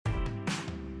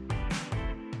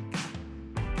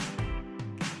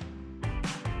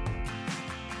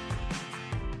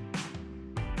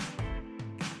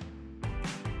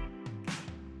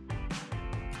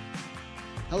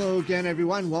Hello again,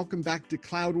 everyone. Welcome back to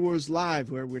Cloud Wars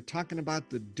Live, where we're talking about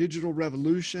the digital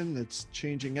revolution that's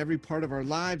changing every part of our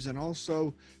lives and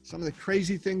also some of the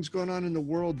crazy things going on in the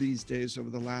world these days over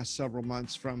the last several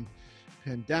months, from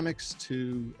pandemics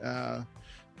to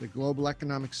the global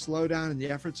economic slowdown and the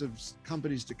efforts of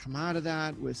companies to come out of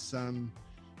that, with some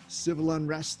civil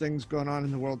unrest things going on in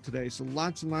the world today. So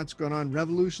lots and lots going on,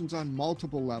 revolutions on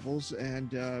multiple levels.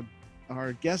 And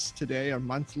our guest today, our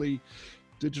monthly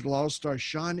Digital All-Star,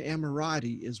 Sean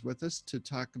Ammirati, is with us to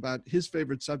talk about his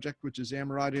favorite subject, which is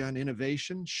Ammirati on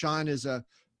innovation. Sean is a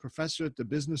professor at the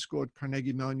Business School at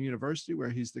Carnegie Mellon University,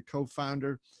 where he's the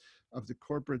co-founder of the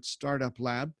Corporate Startup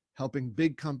Lab, helping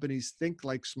big companies think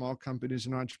like small companies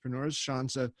and entrepreneurs.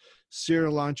 Sean's a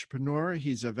serial entrepreneur.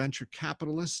 He's a venture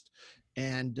capitalist,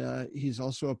 and he's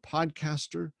also a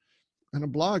podcaster and a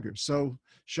blogger. So,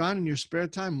 Sean, in your spare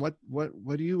time, what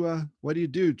do you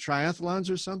do? Triathlons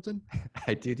or something?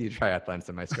 I do triathlons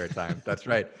in my spare time. That's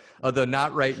right. Although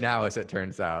not right now, as it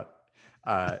turns out.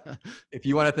 If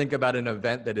you want to think about an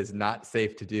event that is not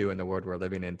safe to do in the world we're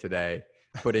living in today,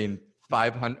 putting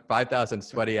 5,000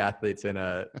 sweaty athletes in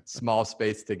a small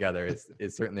space together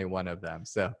is certainly one of them.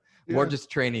 So more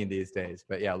just training these days.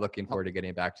 But yeah, looking forward to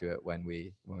getting back to it when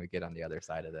we get on the other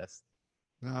side of this.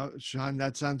 Sean,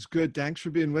 that sounds good. Thanks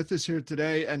for being with us here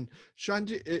today. And Sean,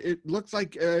 it looks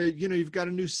like you've got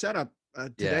a new setup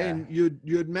today, and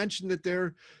you had mentioned that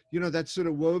that's sort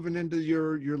of woven into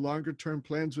your longer term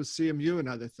plans with CMU and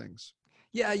other things.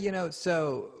 Yeah,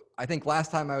 so I think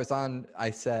last time I was on, I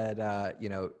said,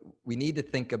 we need to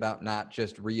think about not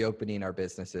just reopening our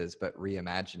businesses, but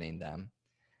reimagining them.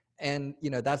 And,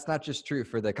 that's not just true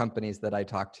for the companies that I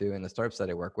talk to and the startups that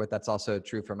I work with. That's also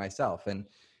true for myself. And,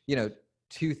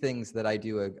 two things that I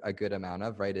do a good amount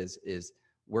of, right, is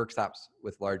workshops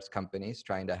with large companies,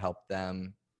 trying to help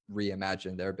them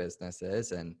reimagine their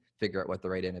businesses and figure out what the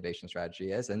right innovation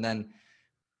strategy is. And then,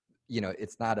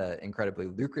 it's not an incredibly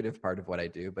lucrative part of what I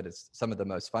do, but it's some of the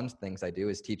most fun things I do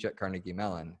is teach at Carnegie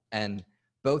Mellon. And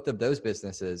both of those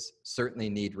businesses certainly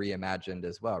need reimagined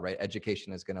as well, right?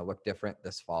 Education is going to look different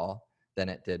this fall than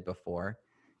it did before.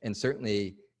 And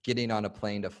certainly getting on a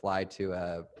plane to fly to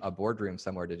a boardroom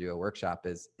somewhere to do a workshop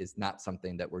is not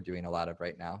something that we're doing a lot of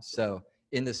right now. So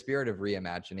in the spirit of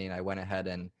reimagining, I went ahead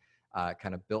and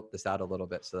kind of built this out a little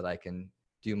bit so that I can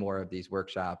do more of these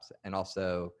workshops and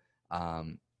also,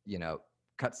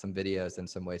 cut some videos and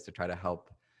some ways to try to help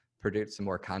produce some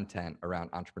more content around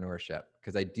entrepreneurship.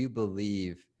 Because I do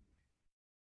believe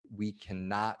we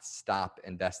cannot stop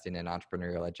investing in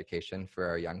entrepreneurial education for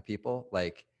our young people.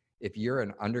 Like, if you're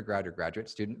an undergrad or graduate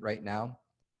student right now,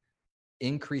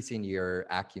 increasing your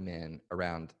acumen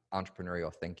around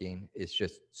entrepreneurial thinking is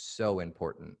just so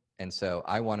important. And so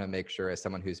I want to make sure, as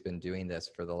someone who's been doing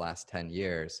this for the last 10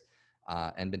 years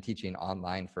and been teaching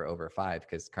online for over 5,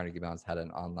 because Carnegie Mellon's had an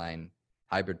online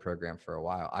hybrid program for a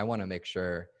while, I want to make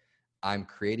sure I'm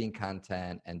creating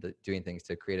content and doing things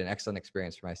to create an excellent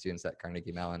experience for my students at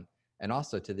Carnegie Mellon. And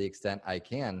also, to the extent I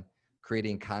can,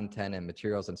 creating content and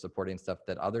materials and supporting stuff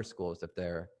that other schools, if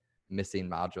they're missing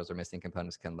modules or missing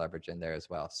components, can leverage in there as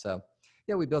well. So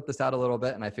yeah, we built this out a little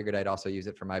bit, and I figured I'd also use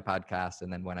it for my podcast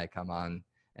and then when I come on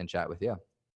and chat with you.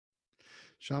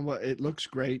 Sean, well, it looks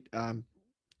great.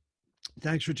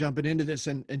 Thanks for jumping into this.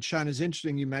 And Sean, it's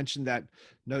interesting you mentioned that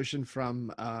notion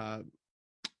from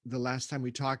the last time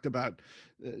we talked about,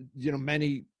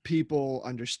 many people,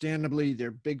 understandably,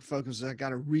 their big focus is, I got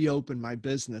to reopen my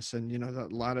business. And, a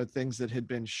lot of things that had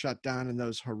been shut down, and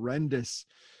those horrendous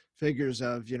figures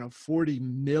of, 40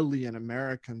 million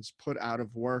Americans put out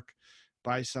of work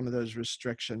by some of those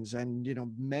restrictions, and,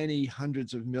 many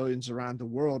hundreds of millions around the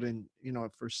world in,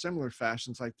 for similar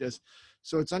fashions like this.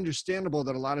 So it's understandable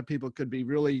that a lot of people could be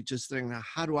really just thinking,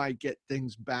 how do I get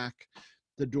things back,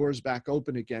 the doors back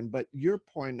open again? But your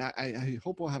point, I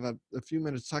hope we'll have a few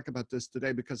minutes to talk about this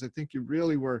today, because I think you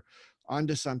really were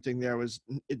onto something there, was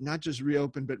it not just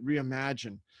reopen, but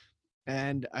reimagine.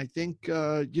 And I think,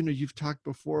 you've talked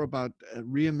before about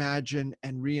reimagine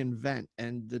and reinvent,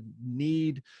 and the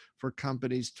need for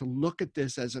companies to look at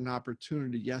this as an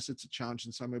opportunity. Yes, it's a challenge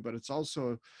in some way, but it's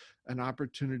also an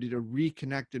opportunity to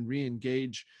reconnect and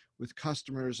re-engage with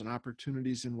customers, and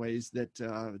opportunities in ways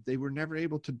that they were never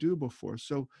able to do before.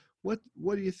 So what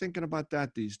are you thinking about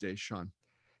that these days, Sean?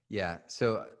 Yeah,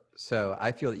 so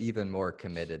I feel even more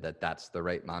committed that that's the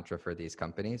right mantra for these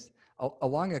companies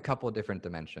along a couple of different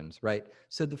dimensions, right?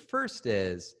 So the first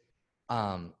is,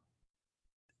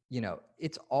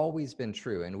 it's always been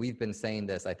true. And we've been saying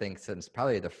this, I think, since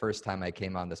probably the first time I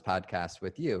came on this podcast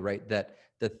with you, right? That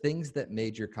the things that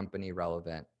made your company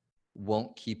relevant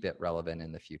won't keep it relevant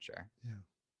in the future,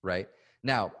 right?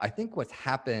 Now, I think what's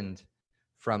happened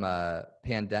from a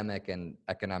pandemic and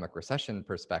economic recession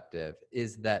perspective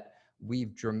is that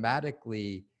we've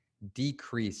dramatically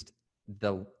decreased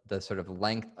the sort of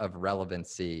length of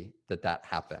relevancy that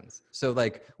happens. So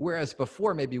like, whereas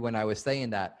before, maybe when I was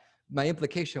saying that, my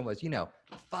implication was,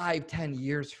 5-10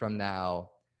 years from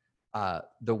now,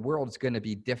 the world's going to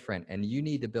be different, and you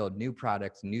need to build new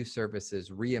products, new services,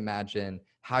 reimagine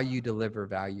how you deliver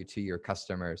value to your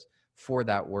customers for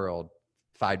that world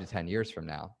 5 to 10 years from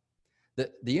now.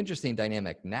 The interesting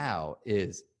dynamic now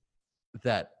is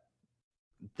that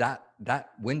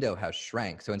window has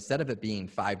shrank. So instead of it being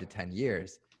 5 to 10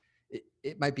 years,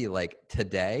 it might be like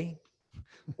today,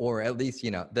 or at least,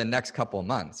 the next couple of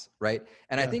months, right?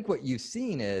 And I think what you've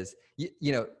seen is,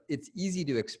 it's easy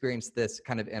to experience this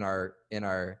kind of in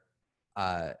our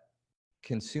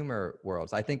consumer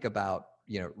worlds. I think about,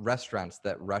 restaurants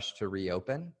that rush to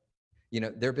reopen,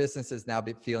 their business is now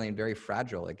feeling very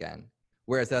fragile again.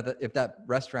 Whereas if that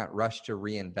restaurant rushed to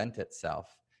reinvent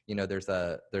itself, there's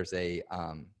a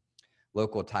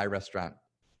local Thai restaurant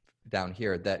down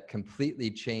here that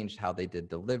completely changed how they did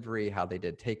delivery, how they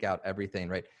did takeout, everything,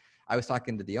 right? I was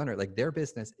talking to the owner, like their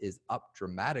business is up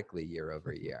dramatically year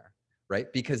over year,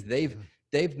 right? Because they've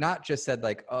not just said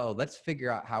like, oh, let's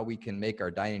figure out how we can make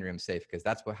our dining room safe, because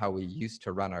that's how we used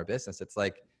to run our business. It's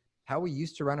like, how we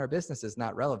used to run our business is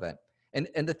not relevant. And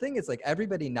the thing is, like,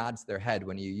 everybody nods their head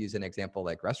when you use an example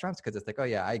like restaurants, because it's like, oh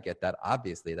yeah, I get that.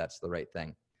 Obviously that's the right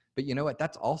thing. But you know what?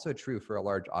 That's also true for a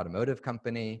large automotive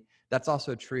company. That's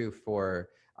also true for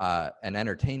an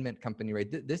entertainment company,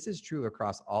 right? This is true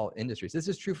across all industries. This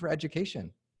is true for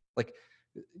education. Like,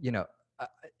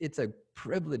 it's a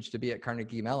privilege to be at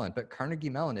Carnegie Mellon, but Carnegie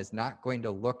Mellon is not going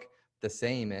to look the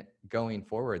same going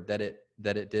forward that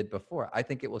it did before. I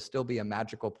think it will still be a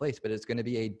magical place, but it's going to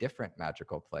be a different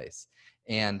magical place.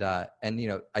 And I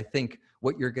think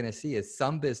what you're going to see is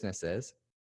some businesses,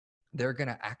 they're going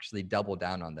to actually double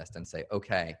down on this and say,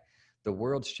 okay, the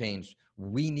world's changed.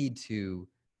 We need to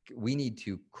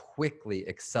quickly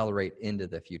accelerate into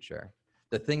the future.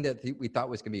 The thing that we thought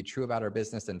was going to be true about our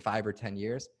business in 5 or 10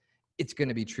 years, it's going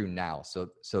to be true now. So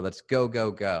let's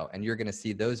go. And you're going to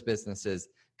see those businesses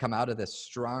come out of this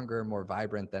stronger, more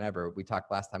vibrant than ever. We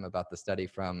talked last time about the study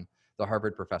from the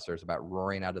Harvard professors about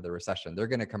roaring out of the recession. They're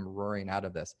going to come roaring out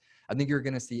of this. I think you're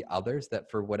going to see others that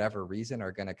for whatever reason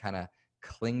are going to kind of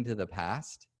cling to the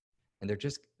past. And they're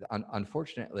just,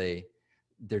 unfortunately,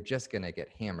 they're just going to get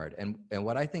hammered. And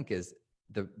what I think is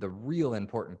the real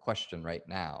important question right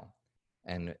now,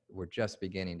 and we're just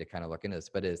beginning to kind of look into this,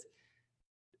 but is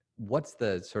what's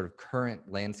the sort of current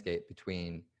landscape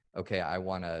between, okay, I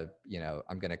want to,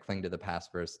 I'm going to cling to the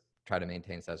past versus try to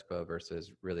maintain status quo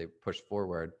versus really push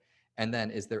forward. And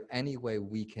then is there any way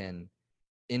we can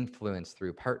influence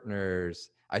through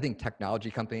partners? I think technology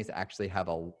companies actually have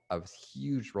a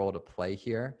huge role to play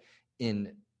here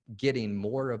in getting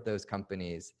more of those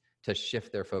companies to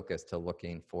shift their focus to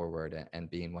looking forward and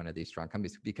being one of these strong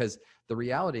companies. Because the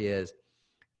reality is,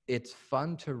 it's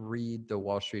fun to read the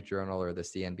Wall Street Journal or the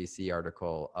CNBC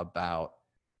article about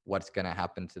what's going to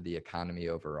happen to the economy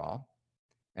overall.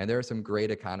 And there are some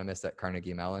great economists at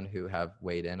Carnegie Mellon who have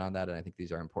weighed in on that, and I think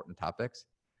these are important topics.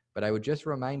 But I would just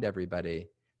remind everybody,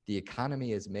 the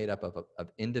economy is made up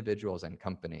of individuals and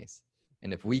companies.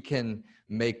 And if we can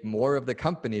make more of the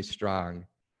companies strong,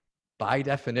 by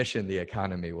definition, the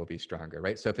economy will be stronger,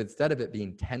 right? So if instead of it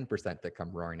being 10% that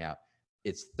come roaring out,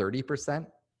 it's 30%,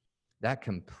 that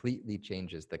completely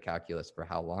changes the calculus for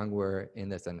how long we're in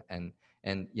this. And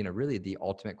really the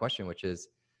ultimate question, which is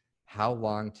how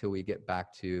long till we get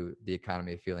back to the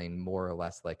economy feeling more or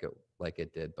less like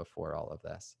it did before all of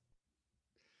this?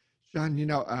 John,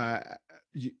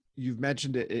 you've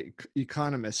mentioned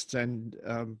economists, and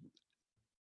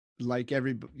like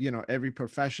every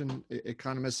profession,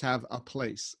 economists have a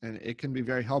place, and it can be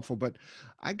very helpful. But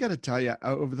I got to tell you,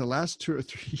 over the last 2 or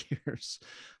 3 years,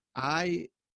 I'll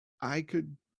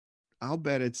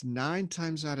bet it's 9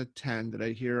 times out of 10 that I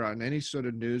hear on any sort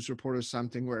of news report or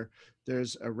something where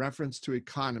there's a reference to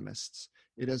economists.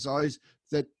 It is always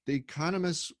that the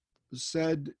economists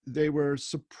said they were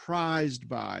surprised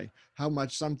by how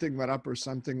much something went up or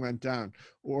something went down,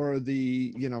 or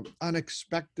the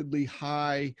unexpectedly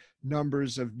high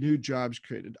numbers of new jobs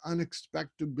created,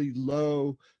 unexpectedly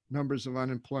low numbers of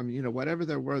unemployment, whatever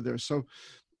there were there. So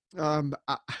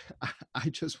I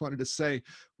just wanted to say,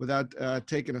 without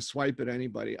taking a swipe at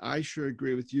anybody, I sure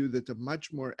agree with you that the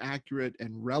much more accurate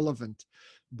and relevant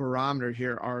barometer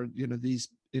here are, these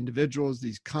individuals,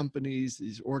 these companies,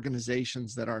 these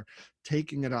organizations that are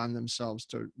taking it on themselves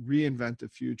to reinvent the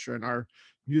future. And our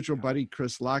mutual buddy,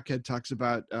 Chris Lochhead, talks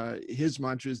about his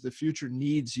mantra is the future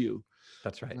needs you.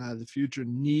 That's right. The future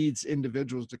needs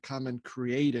individuals to come and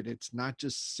create it. It's not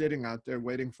just sitting out there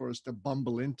waiting for us to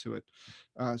bumble into it.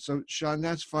 So Sean,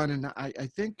 that's fun. And I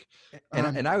think.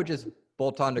 And I would just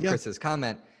bolt on to Yeah. Chris's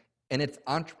comment, and it's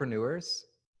entrepreneurs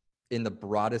in the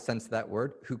broadest sense of that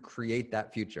word who create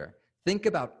that future. Think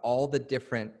about all the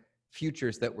different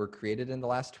futures that were created in the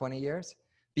last 20 years.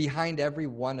 Behind every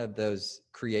one of those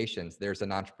creations, there's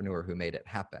an entrepreneur who made it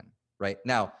happen, right?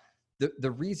 Now,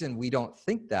 the reason we don't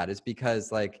think that is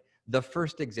because like the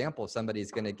first example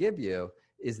somebody's going to give you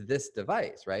is this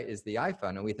device, right? Is the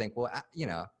iPhone. And we think, well, you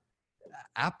know,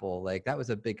 Apple, like that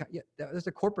was a big, yeah, that was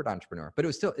a corporate entrepreneur, but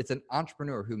it's an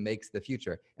entrepreneur who makes the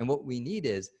future. And what we need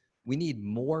is we need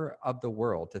more of the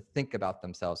world to think about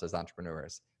themselves as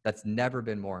entrepreneurs. That's never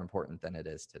been more important than it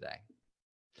is today.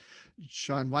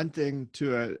 Sean, one thing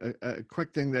to a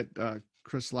quick thing that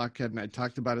Chris Lochhead and I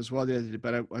talked about as well the other day,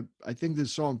 but I think this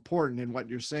is so important in what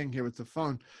you're saying here with the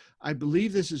phone. I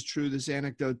believe this is true, this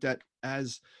anecdote that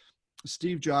as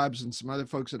Steve Jobs and some other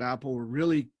folks at Apple were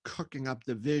really cooking up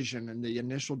the vision and the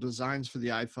initial designs for the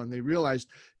iPhone, they realized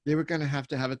they were going to have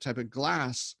a type of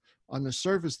glass on the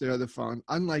surface there of the phone,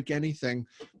 unlike anything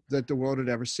that the world had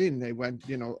ever seen. They went,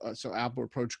 so Apple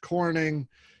approached Corning,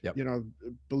 Yep.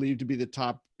 Believed to be the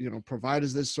top,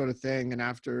 providers, this sort of thing. And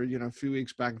after, a few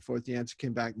weeks back and forth, the answer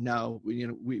came back, no,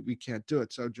 we can't do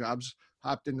it. So Jobs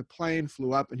hopped in the plane,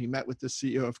 flew up, and he met with the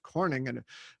CEO of Corning. And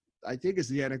I think as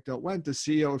the anecdote went, the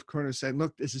CEO of Corning said,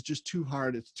 look, this is just too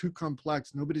hard. It's too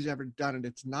complex. Nobody's ever done it.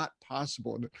 It's not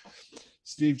possible. And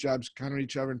Steve Jobs kind of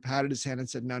reached over and patted his hand and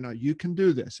said, no, you can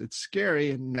do this. It's scary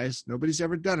and nice. Nobody's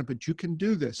ever done it, but you can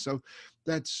do this. So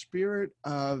that spirit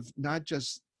of not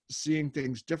just seeing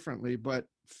things differently, but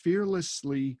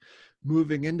fearlessly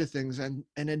moving into things and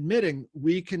admitting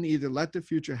we can either let the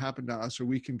future happen to us or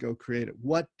we can go create it.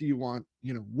 What do you want?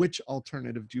 Which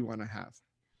alternative do you want to have?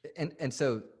 And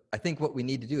so I think what we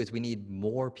need to do is we need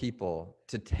more people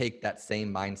to take that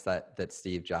same mindset that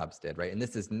Steve Jobs did, right? And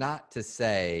this is not to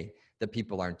say that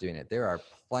people aren't doing it. There are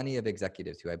plenty of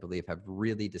executives who I believe have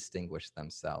really distinguished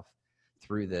themselves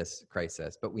through this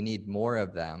crisis, but we need more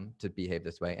of them to behave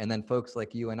this way. And then folks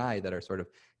like you and I that are sort of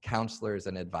counselors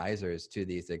and advisors to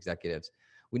these executives,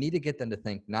 we need to get them to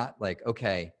think not like,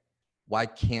 okay, why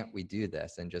can't we do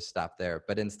this and just stop there,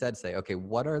 but instead say, okay,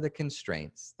 what are the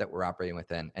constraints that we're operating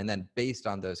within? And then based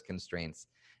on those constraints,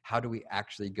 how do we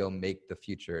actually go make the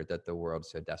future that the world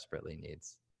so desperately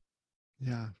needs?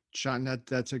 Yeah, Sean,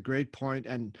 that's a great point.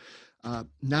 And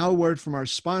now a word from our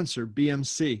sponsor,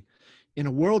 BMC. In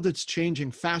a world that's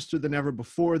changing faster than ever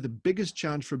before, the biggest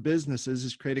challenge for businesses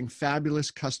is creating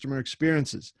fabulous customer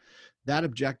experiences. That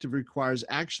objective requires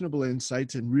actionable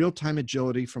insights and real-time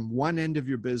agility from one end of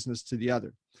your business to the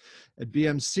other. At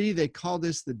BMC, they call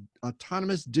this the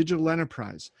Autonomous Digital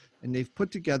Enterprise, and they've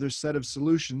put together a set of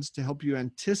solutions to help you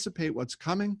anticipate what's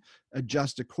coming,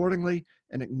 adjust accordingly,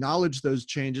 and acknowledge those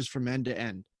changes from end to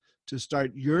end. To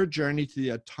start your journey to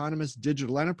the Autonomous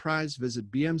Digital Enterprise, visit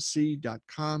bmc.com/ADE.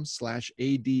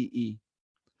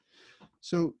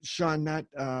 So, Sean, that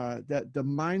the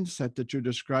mindset that you're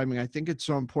describing, I think it's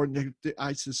so important.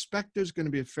 I suspect there's going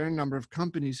to be a fair number of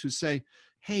companies who say,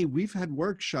 hey, we've had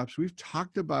workshops, we've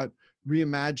talked about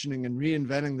reimagining and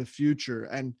reinventing the future,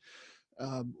 and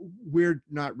we're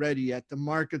not ready yet. The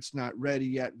market's not ready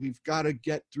yet. We've got to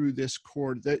get through this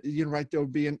core. Right, there'll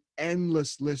be an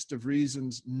endless list of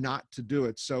reasons not to do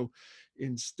it. So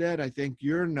instead, I think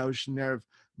your notion there of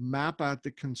map out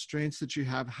the constraints that you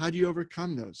have. How do you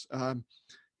overcome those?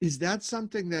 Is that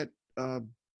something that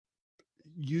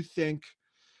you think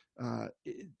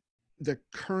the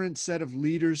current set of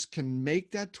leaders can make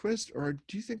that twist? Or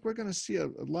do you think we're going to see a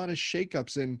lot of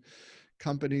shakeups in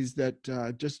companies that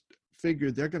just figure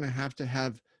they're going to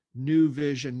have new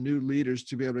vision, new leaders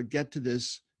to be able to get to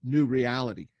this new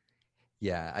reality?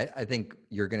 Yeah, I think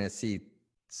you're going to see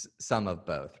some of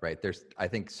both, right? I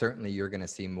think certainly you're going to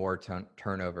see more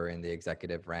turnover in the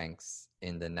executive ranks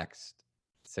in the next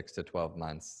 6 to 12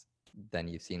 months than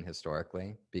you've seen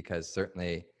historically, because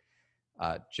certainly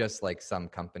just like some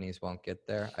companies won't get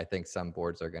there, I think some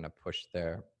boards are going to push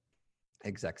their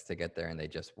execs to get there and they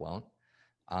just won't.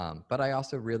 But I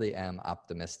also really am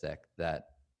optimistic that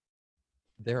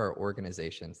there are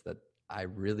organizations that I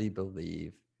really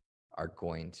believe are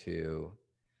going to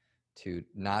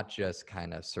not just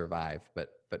kind of survive, but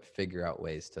figure out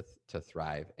ways to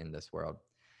thrive in this world.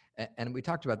 And we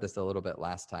talked about this a little bit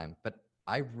last time, but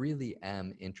I really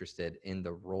am interested in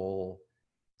the role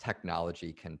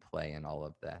technology can play in all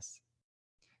of this.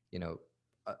 You know,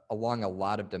 along a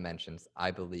lot of dimensions,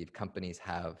 I believe companies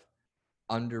have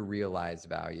under-realized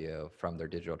value from their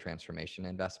digital transformation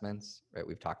investments, right?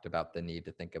 We've talked about the need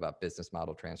to think about business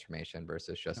model transformation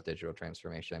versus just digital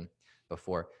transformation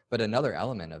before. But another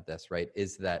element of this, right,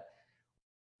 is that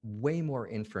way more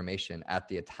information at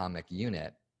the atomic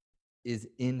unit is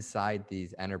inside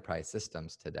these enterprise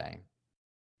systems today.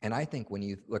 And I think when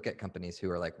you look at companies who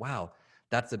are like, wow,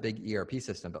 that's a big ERP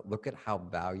system, but look at how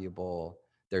valuable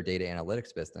their data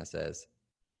analytics business is.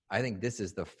 I think this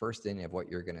is the first inning of what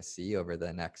you're going to see over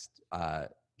the next,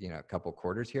 couple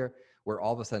quarters here, where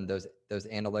all of a sudden those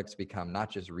analytics become not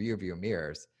just rear view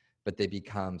mirrors, but they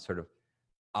become sort of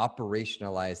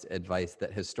operationalized advice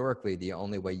that historically the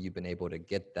only way you've been able to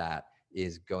get that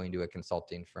is going to a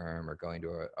consulting firm or going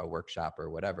to a workshop or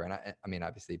whatever. And I mean,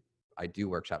 obviously I do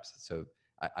workshops, so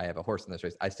I have a horse in this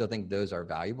race. I still think those are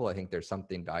valuable. I think there's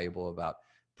something valuable about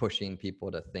pushing people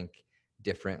to think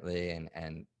differently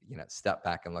and step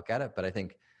back and look at it. But I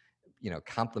think,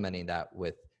 complementing that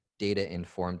with data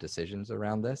informed decisions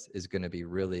around this is going to be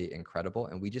really incredible.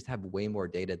 And we just have way more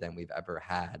data than we've ever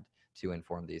had to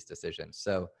inform these decisions.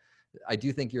 So I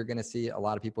do think you're going to see a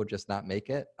lot of people just not make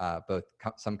it.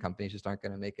 Some companies just aren't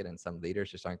going to make it, and some leaders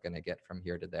just aren't going to get from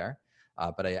here to there.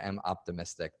 But I am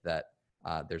optimistic that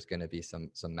there's going to be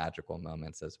some magical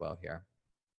moments as well here.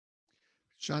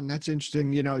 Sean, that's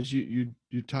interesting. As you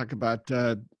talk about,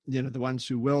 the ones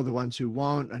who will, the ones who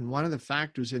won't, and one of the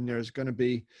factors in there is going to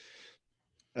be,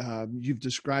 you've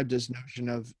described this notion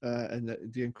of and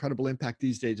the incredible impact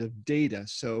these days of data.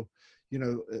 So,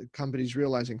 companies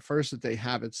realizing first that they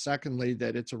have it, secondly,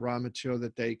 that it's a raw material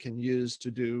that they can use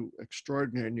to do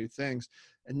extraordinary new things.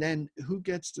 And then who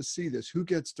gets to see this? Who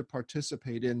gets to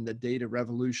participate in the data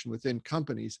revolution within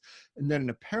companies? And then in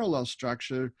a parallel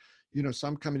structure,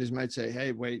 some companies might say,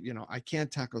 hey, wait, I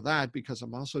can't tackle that because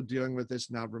I'm also dealing with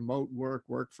this now remote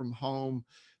work from home,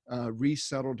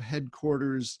 resettled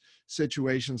headquarters,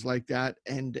 situations like that.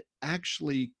 And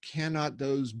actually, cannot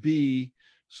those be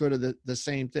sort of the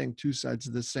same thing, two sides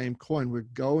of the same coin? We're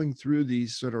going through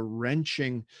these sort of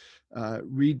wrenching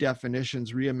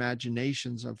redefinitions,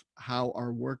 reimaginations of how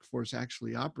our workforce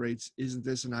actually operates. Isn't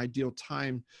this an ideal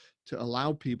time to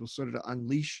allow people sort of to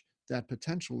unleash that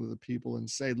potential of the people and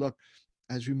say, look,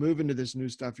 as we move into this new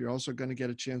stuff, you're also going to get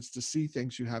a chance to see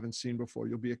things you haven't seen before.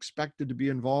 You'll be expected to be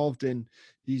involved in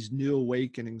these new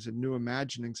awakenings and new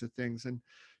imaginings of things. And,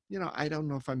 I don't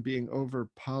know if I'm being over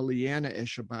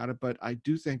Pollyanna-ish about it, but I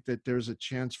do think that there's a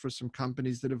chance for some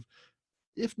companies that have,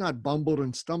 if not bumbled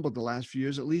and stumbled the last few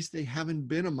years, at least they haven't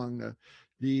been among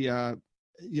the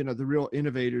real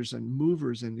innovators and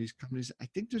movers in these companies. I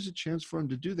think there's a chance for them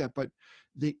to do that, but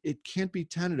it can't be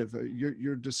tentative.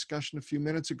 Your discussion a few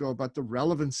minutes ago about the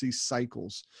relevancy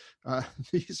cycles,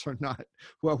 these are not,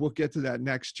 well, we'll get to that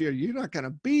next year. You're not going to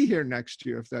be here next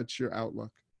year if that's your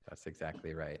outlook. That's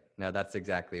exactly right. No, that's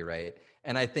exactly right.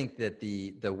 And I think that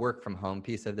the work from home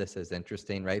piece of this is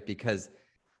interesting, right? Because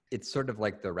it's sort of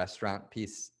like the restaurant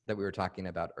piece that we were talking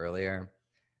about earlier.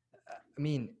 I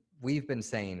mean, we've been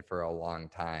saying for a long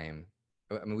time,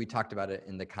 we talked about it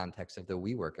in the context of the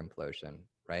WeWork implosion,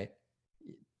 right?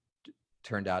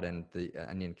 Turned out, and the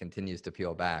onion continues to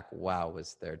peel back, wow,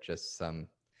 was there just some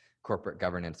corporate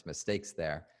governance mistakes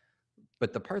there?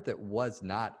 But the part that was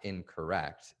not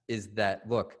incorrect is that,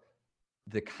 look,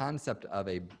 the concept of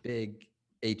a big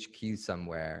HQ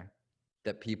somewhere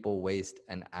that people waste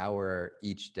an hour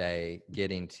each day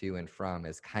getting to and from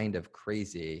is kind of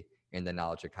crazy in the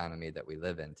knowledge economy that we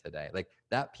live in today. Like,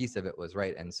 that piece of it was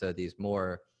right. And so these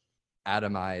more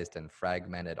atomized and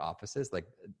fragmented offices, like,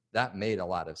 that made a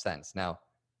lot of sense. Now,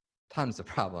 tons of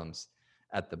problems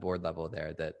at the board level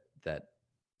there that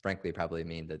frankly probably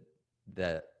mean that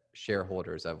the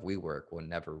shareholders of WeWork will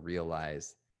never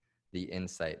realize the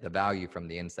insight, the value from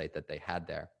the insight that they had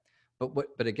there.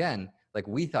 But again, like,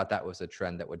 we thought that was a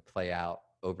trend that would play out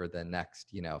over the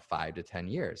next, 5 to 10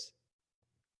 years.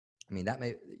 I mean, that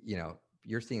may,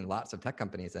 you're seeing lots of tech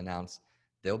companies announce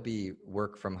they'll be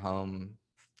work from home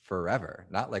forever,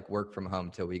 not like work from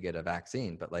home till we get a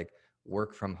vaccine, but like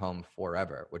work from home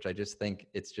forever, which I just think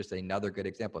it's just another good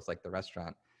example. It's like the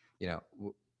restaurant,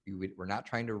 we're not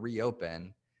trying to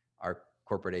reopen our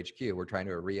corporate HQ. We're trying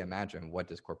to reimagine what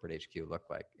does corporate HQ look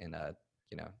like in a,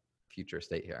 future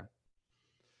state here.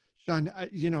 Sean,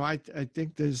 I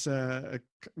think there's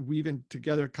weaving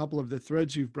together a couple of the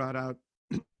threads you've brought out.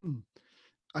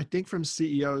 I think from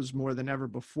CEOs more than ever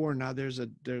before now, there's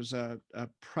a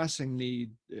pressing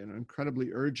need, an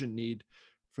incredibly urgent need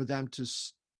for them to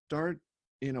start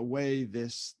in a way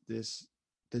this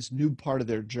new part of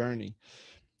their journey.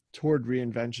 toward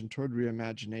reinvention, toward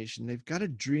reimagination. They've got to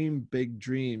dream big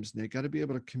dreams, and they've got to be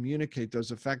able to communicate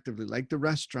those effectively. Like the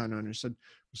restaurant owner said,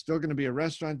 we're still going to be a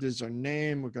restaurant. This is our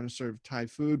name. We're going to serve Thai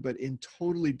food, but in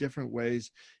totally different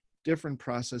ways, different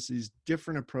processes,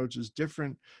 different approaches,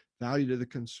 different value to the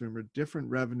consumer, different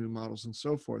revenue models, and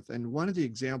so forth. And one of the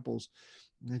examples,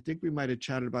 and I think we might have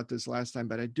chatted about this last time,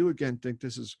 but I do again think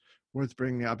this is worth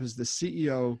bringing up, is the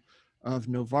CEO of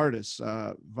Novartis,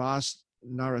 Vas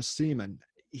Narasimhan.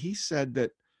 He said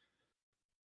that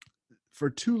for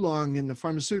too long in the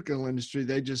pharmaceutical industry,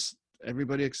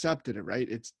 everybody accepted it, right?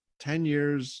 It's 10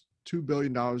 years, $2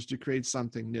 billion to create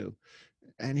something new.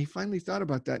 And he finally thought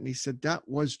about that, and he said that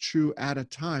was true at a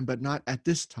time, but not at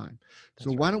this time. That's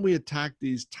so right. why don't we attack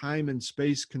these time and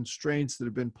space constraints that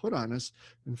have been put on us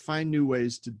and find new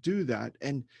ways to do that?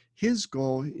 And his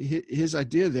goal, his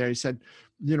idea there, he said,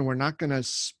 we're not going to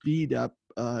speed up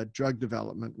drug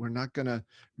development. We're not going to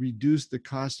reduce the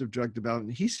cost of drug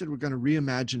development. He said we're going to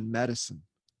reimagine medicine.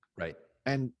 Right.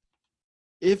 And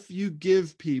if you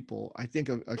give people, I think,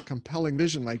 a compelling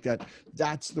vision like that,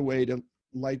 that's the way to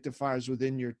light the fires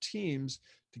within your teams,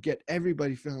 to get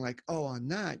everybody feeling like, oh, on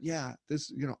that, yeah,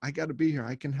 this, I got to be here.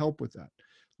 I can help with that.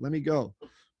 Let me go.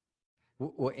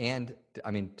 Well, and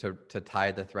I mean, to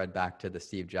tie the thread back to the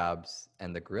Steve Jobs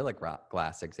and the Gorilla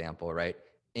Glass example, right?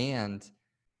 And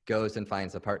goes and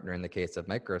finds a partner in the case of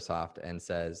Microsoft and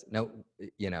says, no,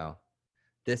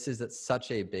 this is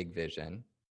such a big vision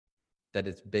that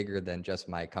it's bigger than just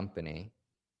my company.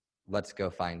 Let's go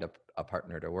find a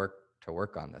partner to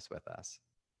work on this with us.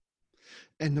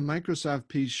 And the Microsoft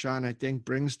piece, Sean, I think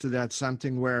brings to that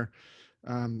something where,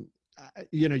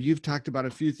 you've talked about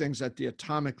a few things at the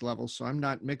atomic level. So I'm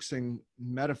not mixing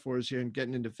metaphors here and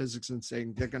getting into physics and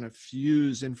saying they're going to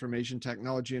fuse information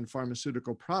technology and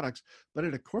pharmaceutical products, but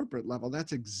at a corporate level,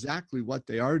 that's exactly what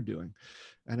they are doing.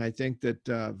 And I think that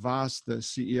Vas, the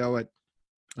CEO at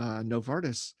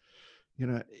Novartis,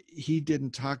 he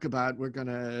didn't talk about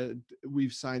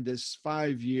we've signed this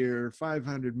 5-year,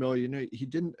 $500 million. He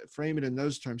didn't frame it in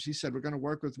those terms. He said, we're going to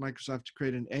work with Microsoft to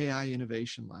create an AI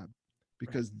innovation lab,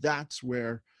 because that's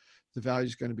where the value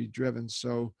is going to be driven.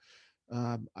 So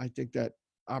I think that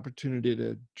opportunity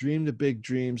to dream the big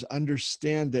dreams,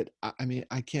 understand that,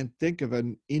 I can't think of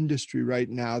an industry right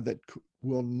now that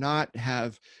will not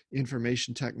have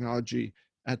information technology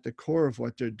at the core of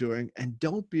what they're doing. And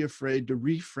don't be afraid to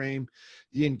reframe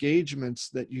the engagements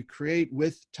that you create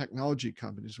with technology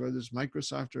companies, whether it's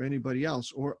Microsoft or anybody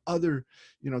else, or other,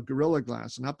 Gorilla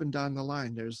Glass, and up and down the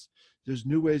line. There's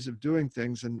new ways of doing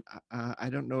things. And I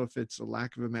don't know if it's a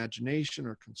lack of imagination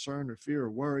or concern or fear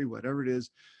or worry, whatever it is,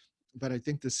 but I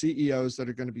think the CEOs that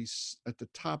are going to be at the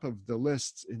top of the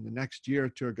lists in the next year or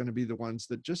two are going to be the ones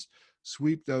that just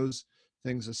sweep those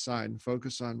things aside and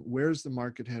focus on where's the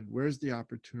market head, where's the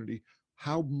opportunity,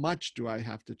 how much do I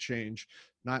have to change,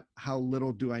 not how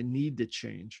little do I need to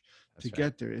change to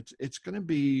get there. It's going to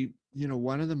be,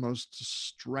 one of the most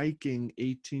striking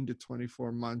 18 to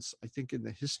 24 months, I think, in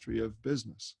the history of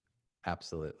business.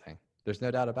 Absolutely. There's no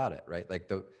doubt about it, right? Like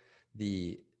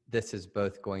this is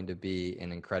both going to be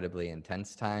an incredibly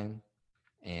intense time,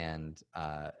 and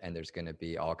there's going to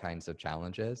be all kinds of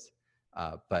challenges.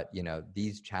 But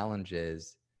these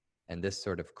challenges and this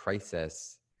sort of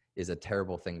crisis is a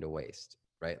terrible thing to waste,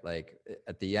 right? Like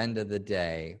at the end of the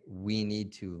day, we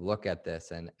need to look at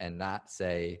this and not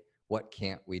say, what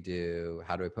can't we do?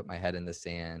 How do I put my head in the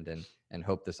sand and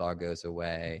hope this all goes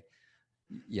away?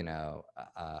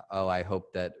 I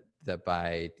hope that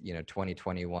by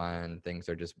 2021 things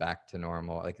are just back to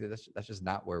normal. Like that's just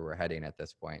not where we're heading at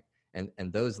this point. And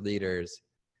those leaders,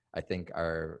 I think,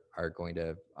 are going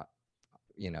to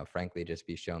frankly just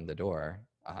be shown the door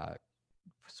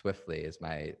swiftly is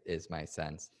my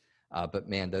sense. But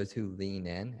man, those who lean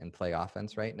in and play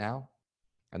offense right now,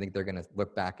 I think they're going to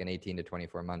look back in 18 to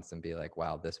 24 months and be like,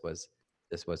 wow, this was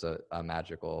a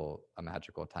magical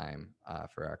time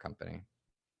for our company.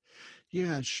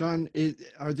 Yeah, Sean,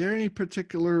 are there any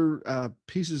particular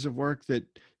pieces of work that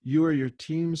you or your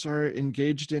teams are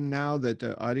engaged in now that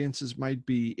the audiences might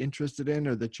be interested in,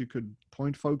 or that you could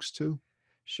point folks to?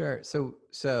 Sure.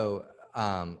 So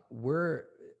we're,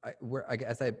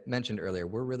 as I mentioned earlier,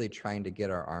 we're really trying to get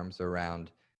our arms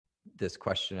around this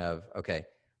question of, okay,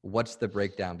 what's the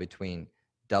breakdown between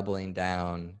doubling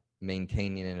down,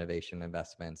 maintaining innovation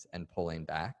investments, and pulling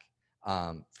back?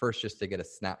 First, just to get a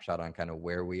snapshot on kind of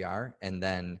where we are, and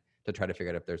then to try to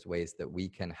figure out if there's ways that we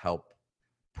can help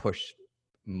push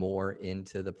more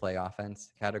into the play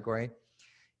offense category.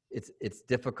 It's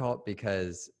difficult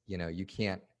because you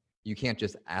can't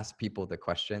just ask people the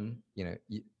question.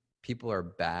 People are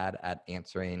bad at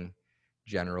answering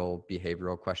general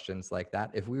behavioral questions like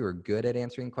that. If we were good at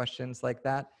answering questions like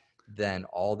that, then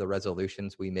all the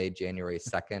resolutions we made January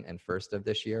 2nd and 1st of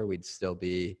this year, we'd still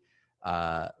be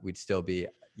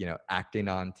acting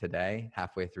on today,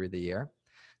 halfway through the year.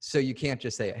 So you can't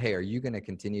just say, hey, are you going to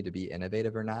continue to be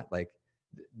innovative or not? Like,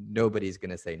 nobody's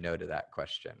going to say no to that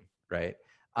question, right?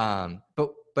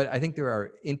 But I think there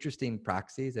are interesting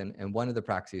proxies, and one of the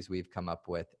proxies we've come up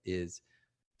with is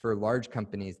for large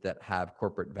companies that have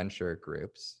corporate venture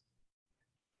groups,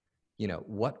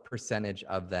 what percentage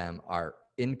of them are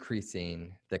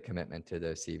increasing the commitment to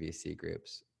those CVC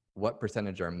groups? What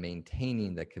percentage are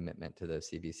maintaining the commitment to those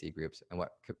CVC groups, and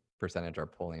what percentage are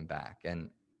pulling back? And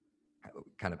I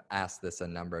kind of asked this a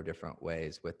number of different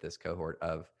ways with this cohort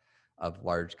of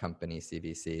large company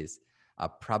CVCs.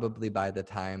 Probably by the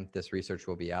time this research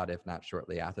will be out, if not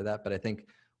shortly after that. But I think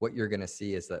what you're going to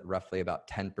see is that roughly about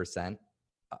 10%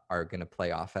 are going to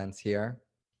play offense here,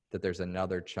 that there's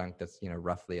another chunk that's,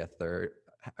 roughly a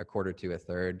quarter to a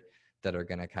third that are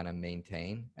going to kind of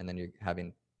maintain. And then you're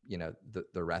having,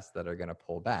 the rest that are going to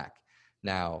pull back.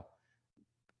 Now,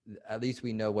 at least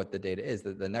we know what the data is.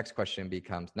 The next question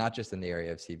becomes, not just in the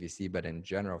area of CVC, but in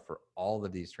general for all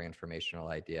of these transformational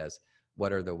ideas,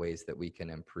 what are the ways that we can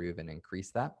improve and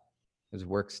increase that? There's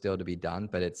work still to be done,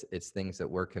 but it's things that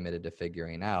we're committed to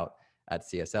figuring out at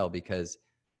CSL because,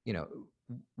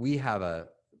 we have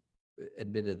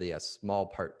admittedly a small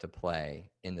part to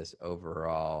play in this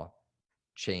overall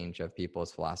change of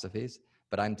people's philosophies.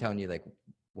 But I'm telling you, like,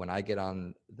 when I get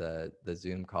on the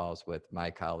Zoom calls with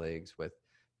my colleagues, with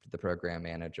the program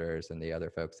managers and the other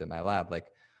folks in my lab, like,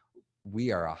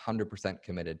 we are 100%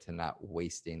 committed to not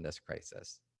wasting this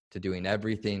crisis, to doing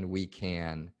everything we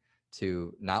can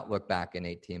to not look back in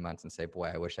 18 months and say, boy,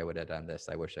 I wish I would have done this.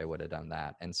 I wish I would have done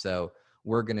that. And so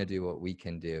we're going to do what we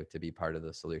can do to be part of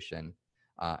the solution.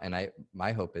 And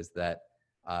my hope is that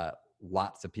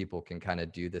lots of people can kind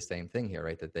of do the same thing here,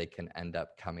 right? That they can end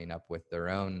up coming up with their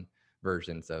own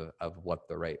versions of what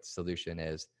the right solution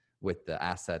is with the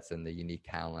assets and the unique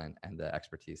talent and the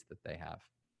expertise that they have.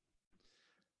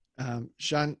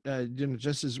 Sean,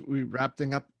 just as we wrap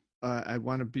things up, I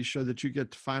want to be sure that you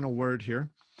get the final word here.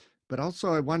 But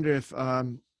also, I wonder if, are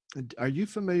you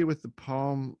familiar with the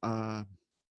poem?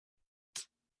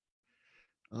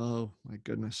 Oh my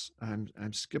goodness,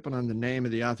 I'm skipping on the name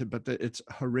of the author, but it's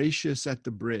Horatius at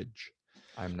the Bridge.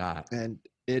 I'm not. And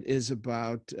it is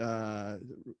about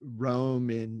Rome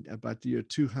in about the year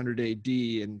 200 AD,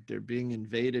 and they're being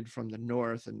invaded from the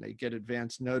north, and they get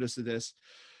advance notice of this,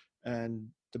 and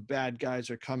the bad guys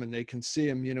are coming. They can see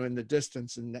them, in the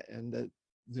distance, and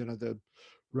the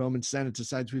Roman Senate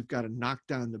decides we've got to knock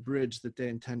down the bridge that they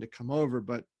intend to come over,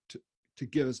 but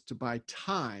to buy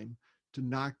time to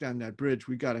knock down that bridge,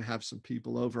 we got to have some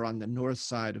people over on the north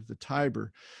side of the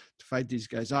Tiber to fight these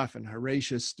guys off. And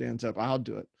Horatius stands up, I'll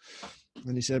do it.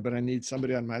 And he said, but I need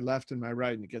somebody on my left and my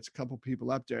right. And he gets a couple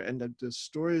people up there. And the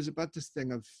story is about this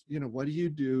thing of, what do you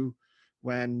do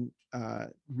when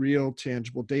real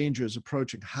tangible danger is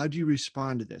approaching? How do you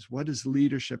respond to this? What does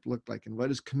leadership look like? And what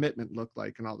does commitment look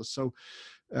like? And all this. So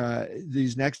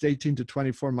these next 18 to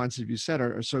 24 months, as you said,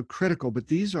 are so critical, but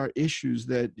these are issues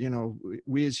that,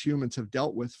 we as humans have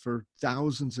dealt with for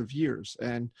thousands of years.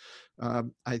 And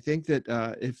I think that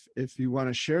if you want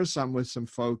to share some with some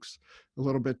folks, a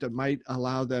little bit that might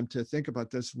allow them to think about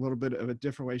this a little bit of a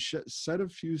different way, set a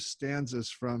few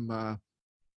stanzas from, I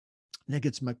think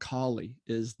it's Macaulay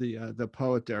is the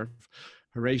poet there,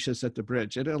 Horatius at the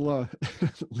Bridge. It'll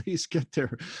at least get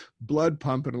their blood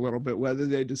pumping a little bit, whether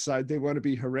they decide they want to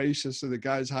be Horatius or the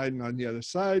guys hiding on the other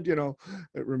side, it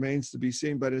remains to be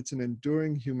seen, but it's an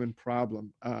enduring human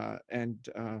problem.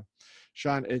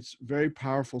 Sean, it's very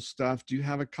powerful stuff. Do you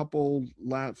have a couple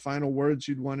final words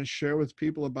you'd want to share with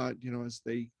people about, as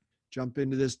they jump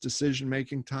into this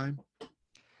decision-making time?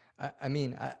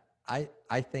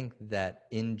 I think that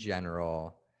in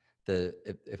general,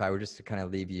 if I were just to kind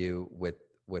of leave you with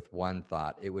one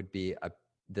thought, it would be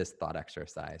this thought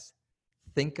exercise.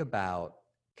 Think about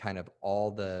kind of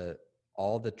all the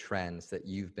trends that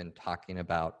you've been talking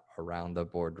about around the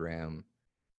boardroom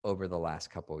over the last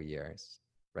couple of years,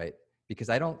 right? Because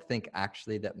I don't think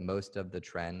actually that most of the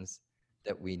trends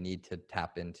that we need to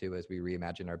tap into as we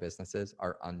reimagine our businesses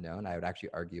are unknown. I would actually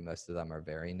argue most of them are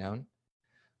very known.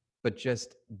 But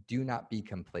just do not be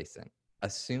complacent.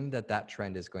 Assume that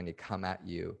trend is going to come at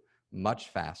you much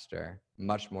faster,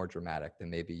 much more dramatic than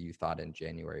maybe you thought in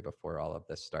January before all of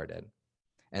this started.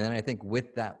 And then I think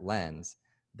with that lens,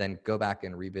 then go back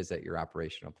and revisit your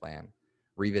operational plan,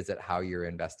 revisit how you're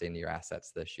investing your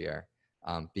assets this year.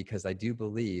 Because I do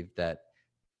believe that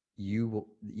you will,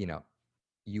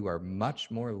 you are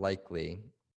much more likely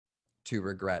to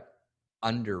regret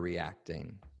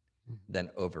underreacting than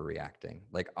overreacting.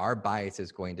 Like our bias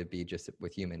is going to be just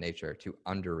with human nature to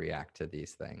underreact to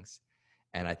these things.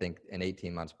 And I think in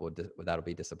 18 months, that'll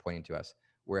be disappointing to us.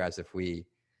 Whereas if we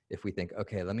think,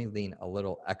 okay, let me lean a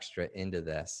little extra into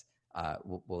this,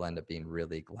 we'll end up being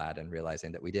really glad and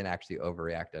realizing that we didn't actually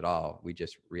overreact at all. We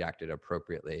just reacted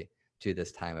appropriately to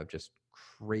this time of just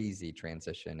crazy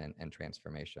transition and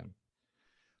transformation.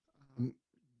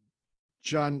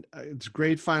 John, it's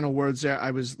great final words there.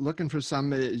 I was looking for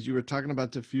some, as you were talking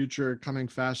about the future coming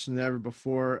faster than ever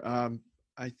before.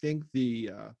 I think the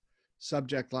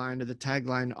subject line or the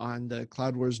tagline on the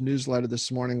Cloud Wars newsletter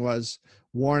this morning was,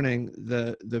 warning,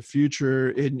 the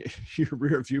future in your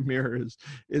rear view mirror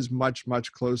is much,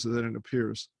 much closer than it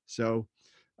appears. So,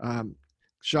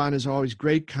 Sean, as always,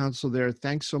 great counsel there.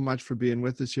 Thanks so much for being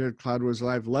with us here at Cloud Wars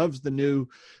Live. Loves the new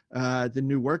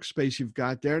workspace you've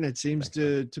got there, and it seems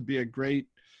to be a great,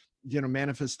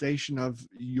 manifestation of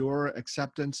your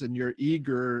acceptance and your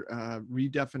eager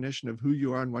redefinition of who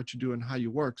you are and what you do and how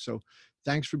you work. So,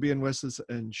 thanks for being with us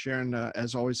and sharing,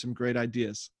 as always, some great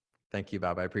ideas. Thank you,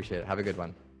 Bob. I appreciate it. Have a good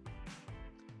one.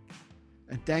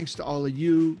 And thanks to all of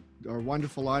you, our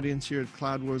wonderful audience here at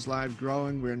Cloud Wars Live,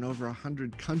 growing. We're in over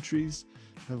 100 countries.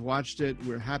 Have watched it.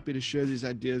 We're happy to share these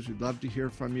ideas. We'd love to hear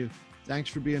from you. Thanks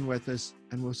for being with us,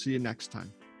 and we'll see you next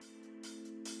time.